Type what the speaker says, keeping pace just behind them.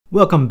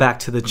Welcome back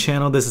to the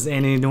channel. This is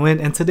Andy Nguyen,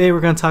 and today we're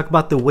going to talk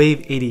about the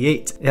Wave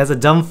 88. It has a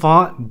dumb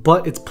font,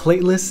 but it's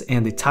plateless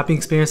and the typing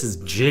experience is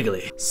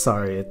jiggly.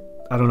 Sorry,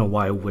 I don't know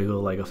why I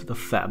wiggle like the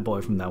fat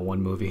boy from that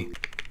one movie.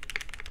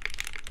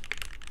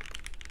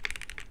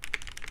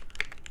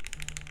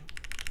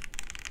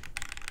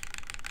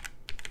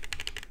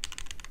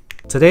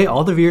 Today,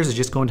 all the viewers are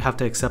just going to have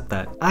to accept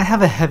that. I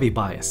have a heavy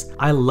bias.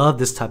 I love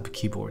this type of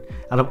keyboard.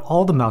 Out of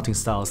all the mounting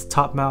styles,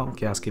 top mount,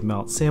 gasket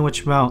mount,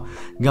 sandwich mount,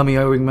 gummy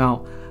O-ring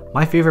mount,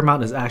 my favorite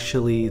mount is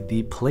actually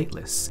the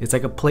plateless. It's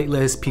like a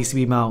plateless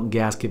PCB mount,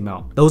 gasket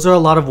mount. Those are a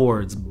lot of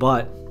words,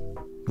 but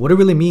what it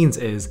really means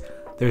is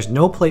there's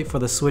no plate for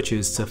the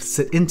switches to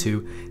sit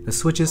into. The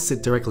switches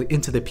sit directly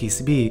into the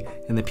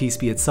PCB, and the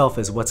PCB itself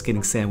is what's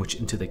getting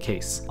sandwiched into the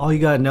case. All you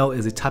gotta know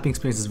is the typing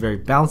experience is very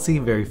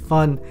bouncy, very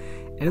fun,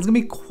 and it's gonna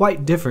be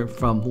quite different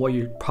from what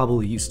you're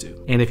probably used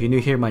to. And if you're new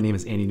here, my name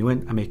is Andy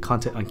Nguyen. I make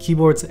content on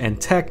keyboards and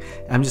tech.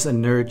 I'm just a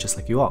nerd just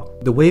like you all.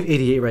 The Wave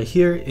 88 right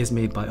here is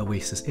made by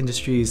Oasis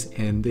Industries,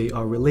 and they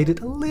are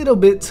related a little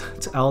bit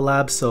to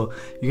Owlstabs, so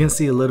you're gonna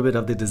see a little bit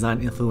of the design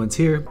influence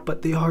here,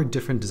 but they are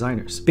different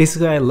designers.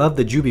 Basically, I love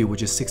the Juby,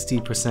 which is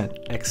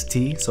 60%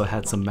 XT, so it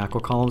had some macro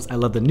columns. I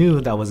love the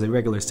new, that was a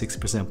regular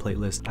 60%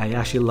 plateless. I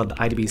actually love the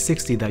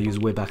IDB60 that I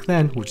used way back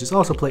then, which is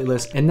also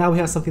plateless, and now we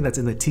have something that's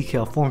in the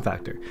TKL form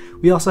factor.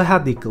 We also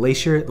had the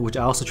Glacier, which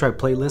I also tried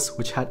plateless,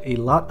 which had a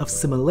lot of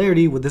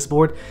similarity with this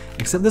board,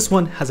 except this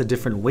one has a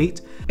different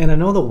weight. And I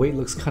know the weight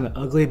looks kind of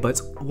ugly, but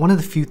it's one of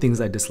the few things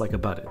I dislike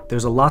about it.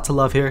 There's a lot to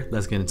love here,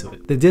 let's get into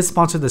it. They did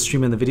sponsor the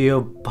stream in the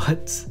video,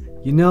 but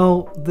you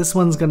know, this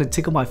one's gonna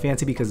tickle my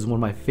fancy because it's one of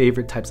my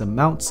favorite types of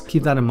mounts.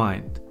 Keep that in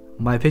mind.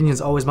 My opinion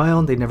is always my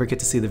own, they never get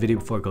to see the video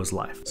before it goes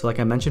live. So like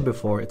I mentioned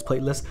before, it's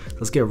plateless,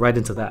 let's get right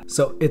into that.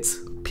 So it's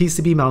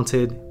PCB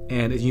mounted,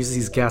 and it uses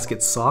these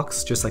gasket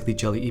socks, just like the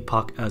Jelly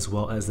Epoch as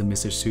well as the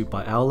Mr. Suit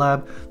by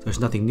Owlstabs. So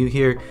there's nothing new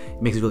here.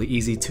 It makes it really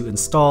easy to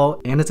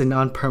install, and it's a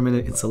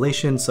non-permanent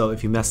installation, so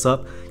if you mess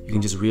up, you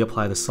can just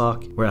reapply the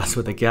sock. Whereas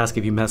with the gasket,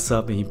 if you mess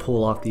up and you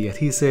pull off the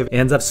adhesive, it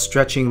ends up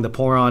stretching the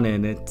poron,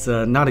 and it's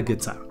not a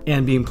good time.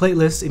 And being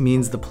plateless, it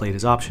means the plate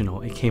is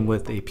optional. It came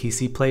with a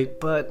PC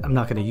plate, but I'm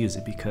not gonna use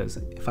it because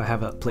if I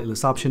have a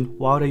plateless option,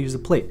 why would I use a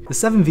plate? The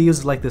 7V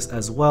is like this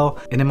as well,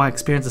 and in my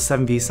experience, the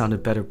 7V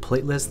sounded better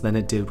plateless than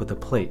it did with the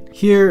plate.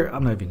 Here,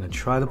 I'm not even gonna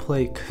try the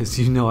plate because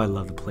you know I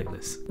love the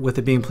plateless. With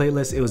it being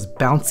plateless, it was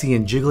bouncy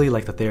and jiggly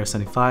like the Taro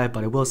 75,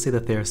 but I will say the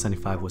Taro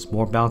 75 was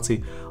more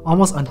bouncy,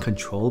 almost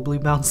uncontrollably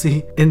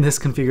bouncy. In this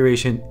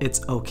configuration,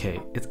 it's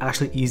okay. It's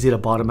actually easy to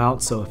bottom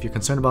out, so if you're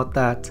concerned about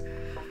that,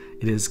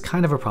 it is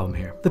kind of a problem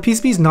here. The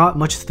PCB is not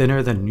much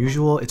thinner than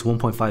usual. It's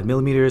 1.5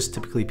 millimeters.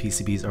 Typically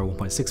PCBs are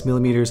 1.6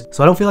 millimeters.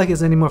 So I don't feel like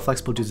it's any more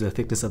flexible due to the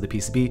thickness of the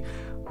PCB,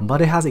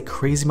 but it has a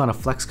crazy amount of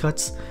flex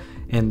cuts,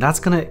 and that's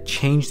gonna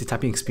change the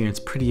typing experience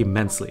pretty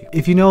immensely.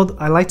 If you know,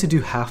 I like to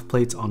do half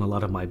plates on a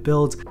lot of my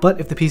builds,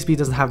 but if the PCB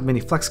doesn't have many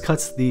flex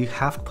cuts, the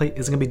half plate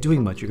isn't gonna be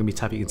doing much. You're gonna be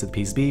typing into the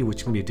PCB, which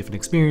is gonna be a different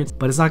experience,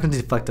 but it's not gonna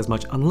deflect as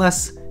much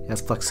unless it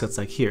has flex cuts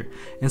like here.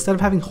 Instead of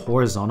having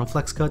horizontal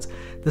flex cuts,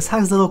 this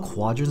has little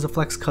quadrants of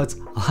flex cuts,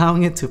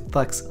 allowing it to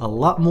flex a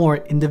lot more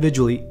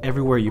individually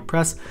everywhere you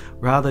press,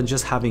 rather than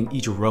just having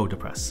each row to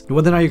press.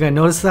 Whether or not you're gonna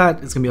notice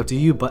that, it's gonna be up to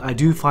you, but I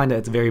do find that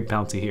it's very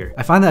bouncy here.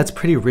 I find that it's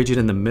pretty rigid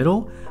in the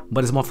middle,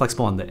 but it's more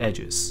flexible on the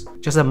edges.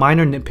 Just a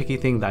minor nitpicky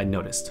thing that I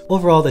noticed.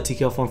 Overall, the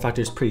TKL form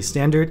factor is pretty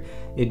standard.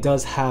 It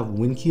does have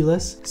win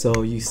keyless,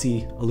 so you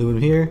see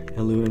aluminum here and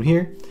aluminum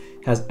here.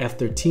 It has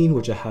F13,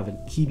 which I have a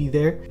keyby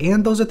there.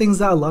 And those are things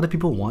that a lot of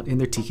people want in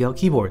their TKL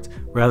keyboards.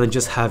 Rather than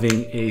just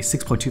having a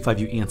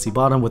 6.25U ANSI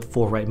bottom with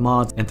 4 right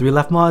mods and 3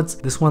 left mods,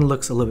 this one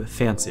looks a little bit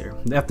fancier.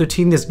 The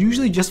F13 is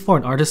usually just for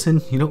an artisan.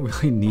 You don't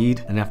really need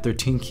an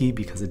F13 key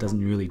because it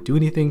doesn't really do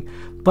anything,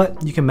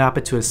 but you can map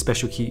it to a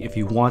special key if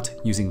you want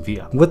using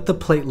VIA. With the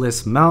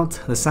plateless mount,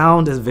 the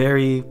sound is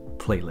very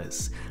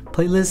plateless.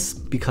 Plateless,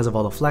 because of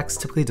all the flex,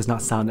 typically does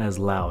not sound as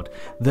loud.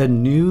 The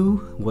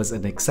new was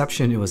an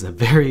exception. It was a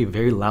very,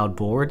 very loud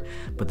board,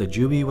 but the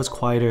Juby was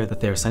quieter, the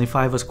Taro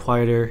 75 was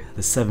quieter,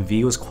 the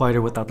 7V was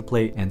quieter without the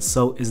plate, and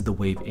so is the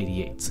Wave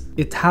 88.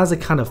 It has a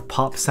kind of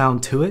pop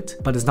sound to it,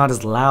 but it's not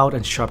as loud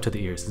and sharp to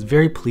the ears. It's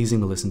very pleasing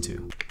to listen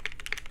to.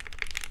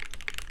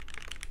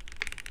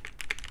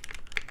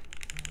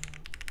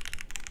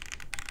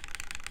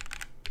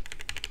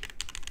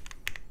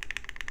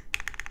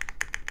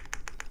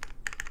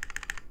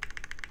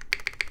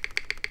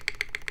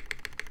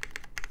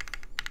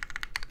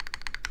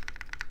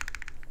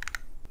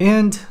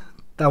 And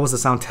that was the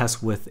sound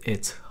test with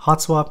its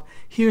hot swap.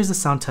 Here's the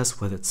sound test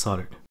with it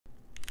soldered.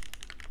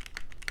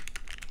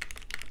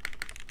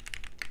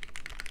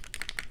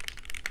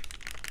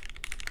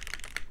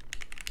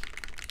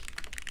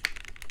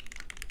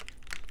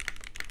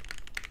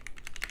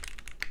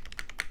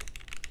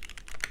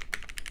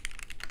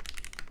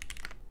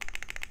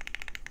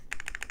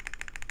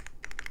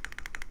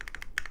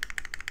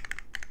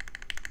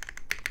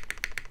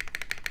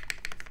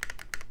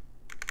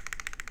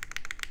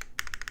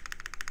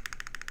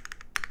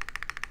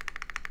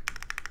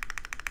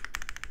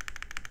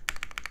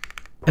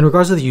 In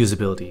regards to the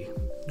usability,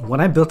 When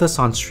I built this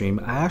on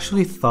stream, I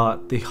actually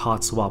thought the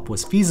hot swap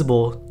was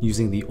feasible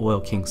using the Oil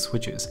King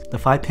switches. The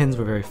 5 pins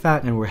were very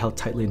fat and were held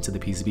tightly into the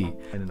PCB.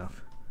 Right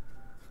enough.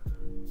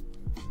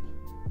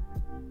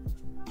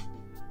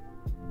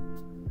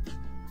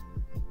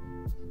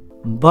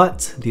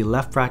 But the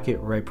left bracket,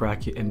 right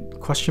bracket, and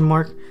question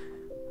mark,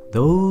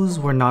 those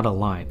were not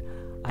aligned.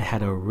 I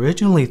had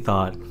originally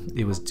thought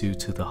it was due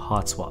to the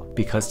hot swap,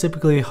 because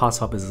typically hot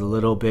swap is a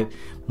little bit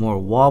more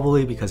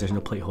wobbly because there's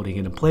no plate holding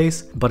it in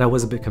place, but I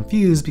was a bit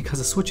confused because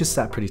the switches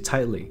sat pretty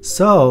tightly.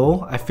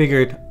 So I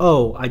figured,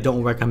 oh, I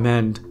don't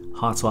recommend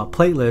hot swap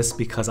plateless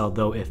because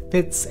although it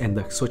fits and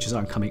the switches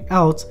aren't coming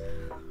out,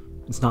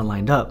 it's not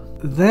lined up.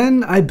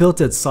 Then I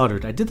built it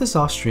soldered. I did this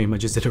off stream, I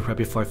just did it right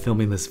before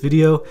filming this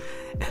video,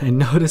 and I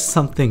noticed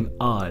something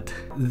odd.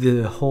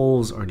 The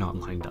holes are not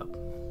lined up.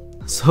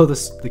 So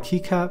the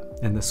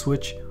keycap and the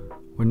switch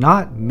were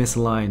not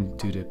misaligned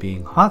due to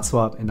being hot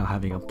swap and not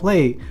having a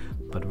plate,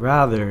 but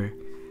rather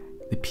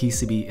the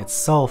PCB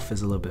itself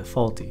is a little bit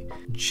faulty.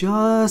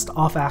 Just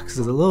off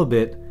axis a little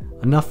bit,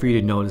 enough for you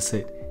to notice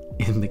it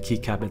in the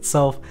keycap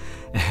itself,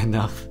 and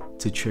enough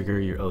to trigger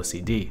your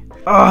OCD.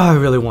 Oh, I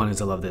really wanted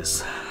to love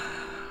this,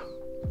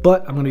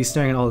 but I'm gonna be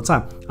staring at it all the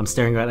time. I'm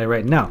staring at it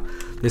right now.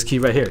 This key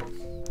right here,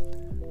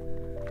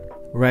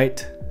 right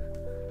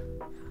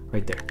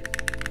there,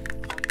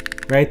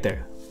 right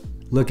there.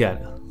 Look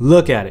at it.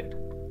 Look at it.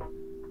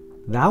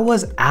 That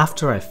was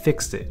after I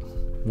fixed it.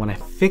 When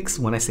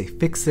I say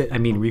fix it, I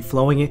mean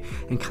reflowing it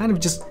and kind of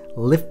just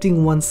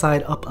lifting one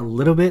side up a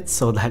little bit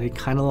so that it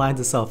kind of lines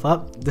itself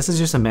up. This is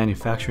just a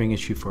manufacturing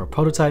issue for a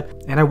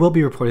prototype, and I will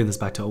be reporting this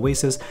back to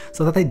Oasis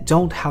so that they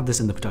don't have this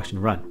in the production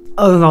run.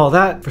 Other than all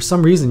that, for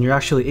some reason you're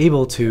actually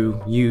able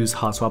to use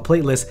hot swap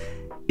plateless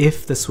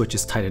if the switch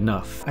is tight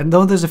enough. I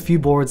know there's a few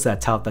boards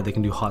that tout that they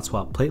can do hot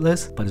swap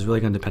plateless, but it's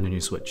really going to depend on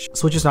your switch.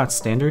 Switches aren't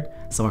standard,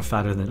 some are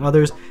fatter than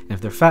others, and if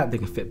they're fat, they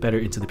can fit better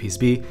into the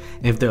PCB,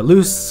 and if they're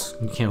loose,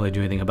 you can't really do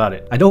anything about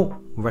it. I don't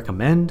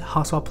recommend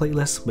hot swap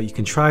plateless, but you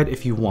can try it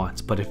if you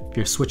want, but if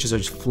your switches are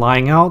just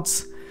flying out,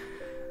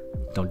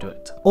 don't do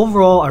it.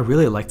 Overall, I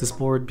really like this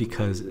board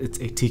because it's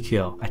a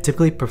TKO. I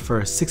typically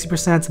prefer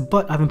 60%,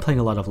 but I've been playing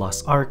a lot of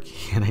Lost Ark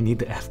and I need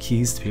the F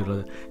keys to be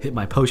able to hit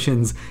my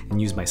potions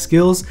and use my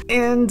skills.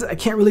 And I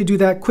can't really do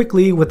that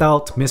quickly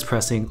without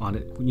mispressing on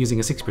it using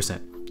a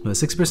 60%.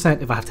 With a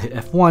 60%, if I have to hit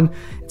F1,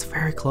 it's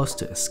very close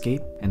to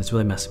escape and it's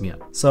really messing me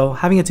up. So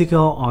having a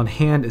TKO on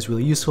hand is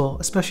really useful,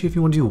 especially if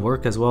you want to do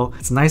work as well.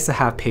 It's nice to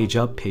have page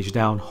up, page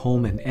down,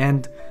 home, and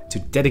end to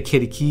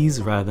dedicated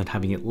keys rather than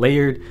having it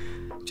layered,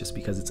 just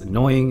because it's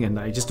annoying and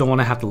I just don't want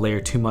to have to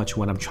layer too much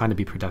when I'm trying to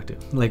be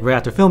productive. Like right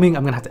after filming,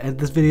 I'm gonna have to edit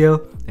this video,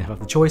 and if I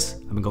have the choice,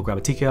 I'm gonna go grab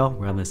a TKO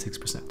rather than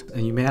 6%.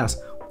 And you may ask,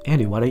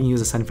 Andy, why don't you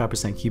use a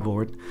 75%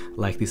 keyboard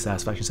like the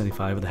Satisfaction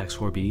 75 or the Hex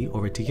 4B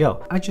over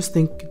TKO? I just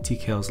think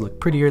TKOs look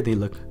prettier, they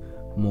look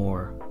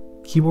more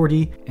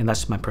keyboardy, and that's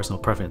just my personal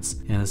preference,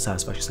 and the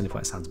Satisfaction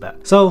 75 sounds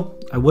bad. So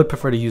I would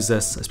prefer to use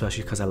this,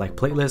 especially because I like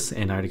plateless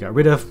and I already got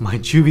rid of my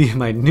Juby and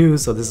my new,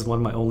 so this is one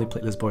of my only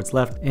plateless boards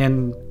left,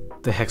 and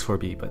the Hex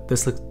 4B, but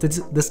this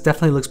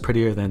definitely looks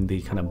prettier than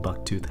the kind of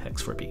bucktooth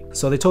Hex 4B.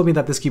 So they told me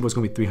that this keyboard is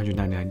going to be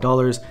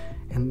 $399,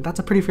 and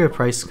that's a pretty fair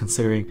price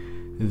considering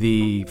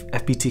the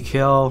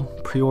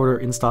FBTKL pre-order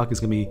in stock is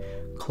going to be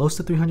close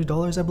to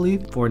 $300, I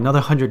believe. For another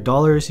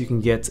 $100, you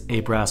can get a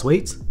brass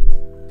weight.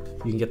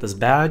 You can get this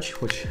badge,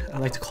 which I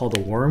like to call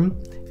the worm.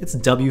 It's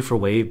W for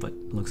wave, but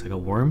it looks like a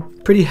worm.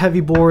 Pretty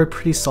heavy board,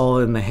 pretty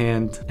solid in the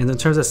hand. And in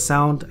terms of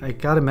sound, I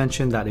gotta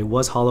mention that it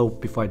was hollow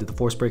before I did the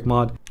force break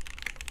mod.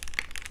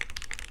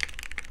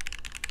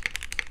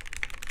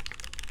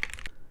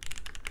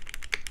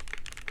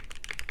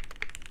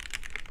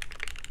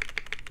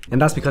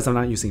 And that's because I'm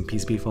not using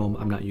PCB foam,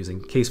 I'm not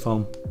using case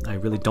foam. I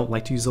really don't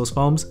like to use those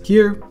foams.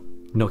 Here,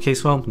 no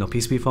case foam, no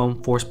PCB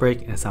foam, force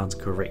break, and it sounds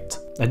great.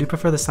 I do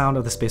prefer the sound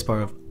of the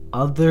spacebar of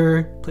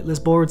other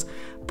plateless boards,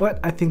 but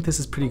I think this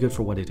is pretty good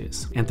for what it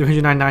is. And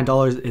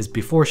 $399 is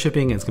before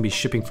shipping, and it's gonna be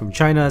shipping from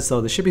China,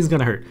 so the shipping's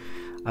gonna hurt.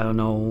 I don't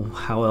know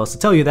how else to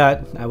tell you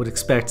that. I would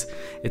expect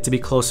it to be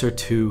closer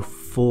to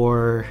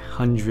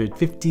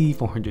 450,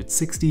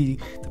 460,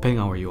 depending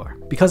on where you are.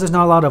 Because there's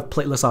not a lot of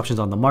plateless options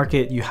on the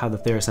market, you have the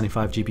Thera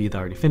 75GB that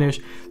already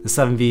finished, the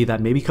 7V that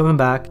may be coming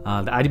back,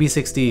 the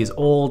IDB60 is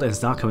old and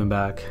it's not coming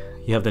back.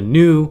 You have the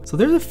new, so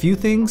there's a few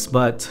things,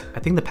 but I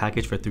think the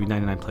package for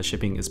 $399 plus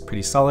shipping is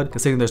pretty solid,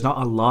 considering there's not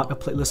a lot of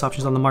plateless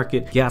options on the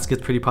market.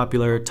 Gasket's pretty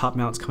popular, top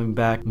mount's coming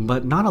back,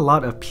 but not a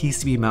lot of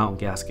PCB mount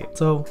gasket.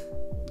 So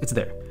it's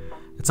there.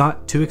 It's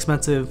not too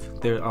expensive.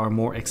 There are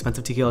more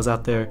expensive TKLs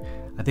out there.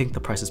 I think the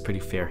price is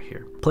pretty fair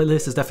here.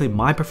 Plateless is definitely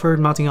my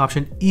preferred mounting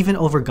option, even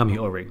over gummy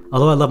O-ring.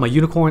 Although I love my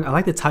unicorn, I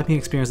like the typing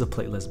experience of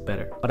plateless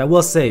better. But I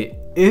will say,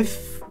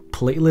 if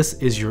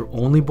plateless is your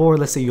only board,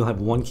 let's say you'll have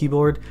one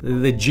keyboard,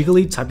 the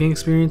jiggly typing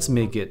experience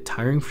may get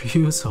tiring for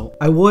you. So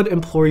I would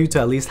implore you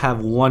to at least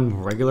have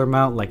one regular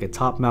mount, like a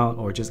top mount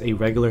or just a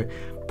regular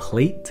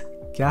plate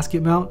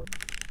gasket mount.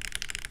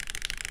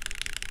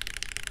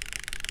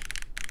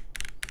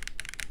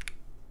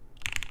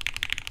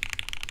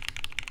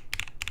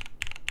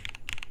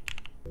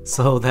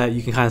 so that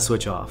you can kind of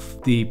switch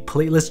off. The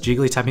plateless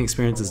jiggly tapping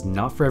experience is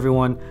not for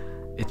everyone.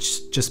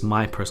 It's just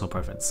my personal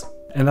preference.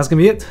 And that's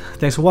gonna be it.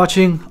 Thanks for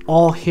watching.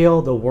 All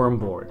hail the worm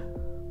board.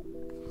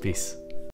 Peace.